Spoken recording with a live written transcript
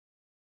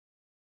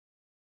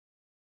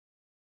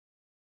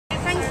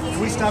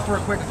we stop for a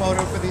quick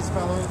photo for these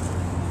fellows?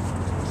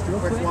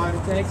 Quick one.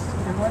 Thanks.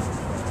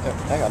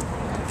 Hang on.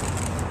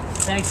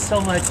 Thanks so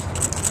much.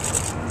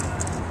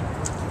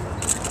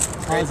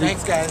 Great,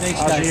 thanks, guys. Thanks,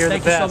 Ozzy, guys. you're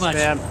Thank the you so best, much.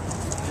 man.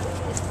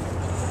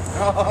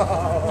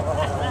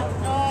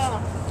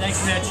 Thanks,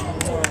 Mitch.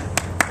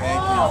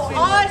 Oh,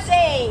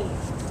 Ozzy!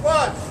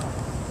 What?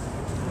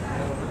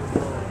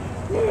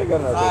 Yeah, I got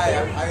another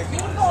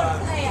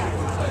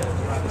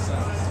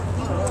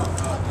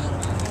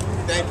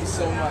Thank you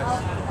so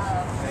much.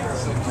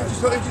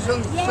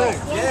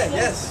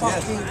 Yes.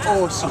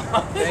 Awesome.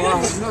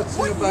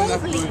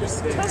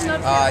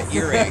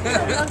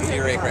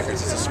 Earache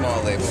Records is a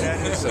small label,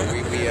 so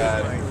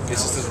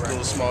it's just a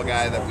little small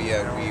guy that we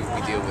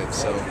deal with.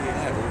 So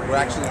yeah, we're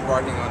actually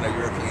embarking on a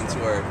European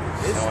tour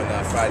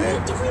on Friday.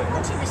 What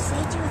did you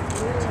say to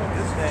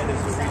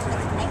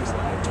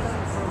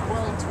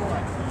world tour?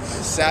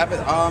 Sabbath.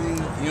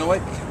 You know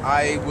what?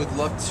 I would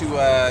love to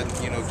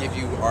give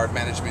you our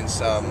management's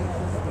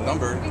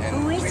number and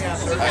Who is it?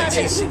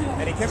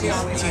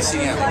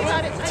 TCM.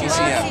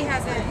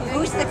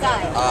 Who's the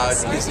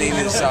guy? His name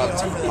is Tom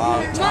Corello.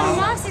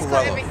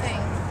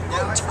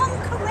 Oh, Tom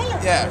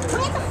Corello. Yeah.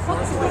 Where the fuck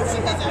was he?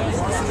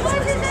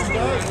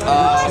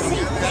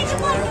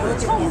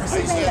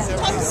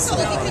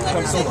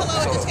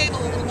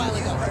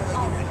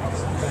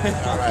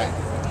 All right.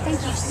 Thank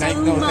you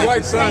so much.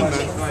 Right son,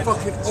 man.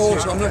 Fucking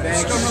awesome. I'm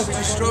not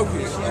to stroke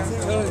it. I'm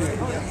telling you.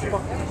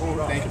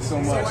 Thank you so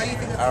much.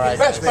 All right.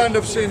 Best band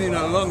I've seen in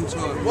a long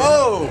time.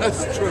 Whoa!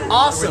 That's true.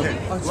 Awesome.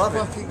 Love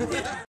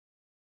it.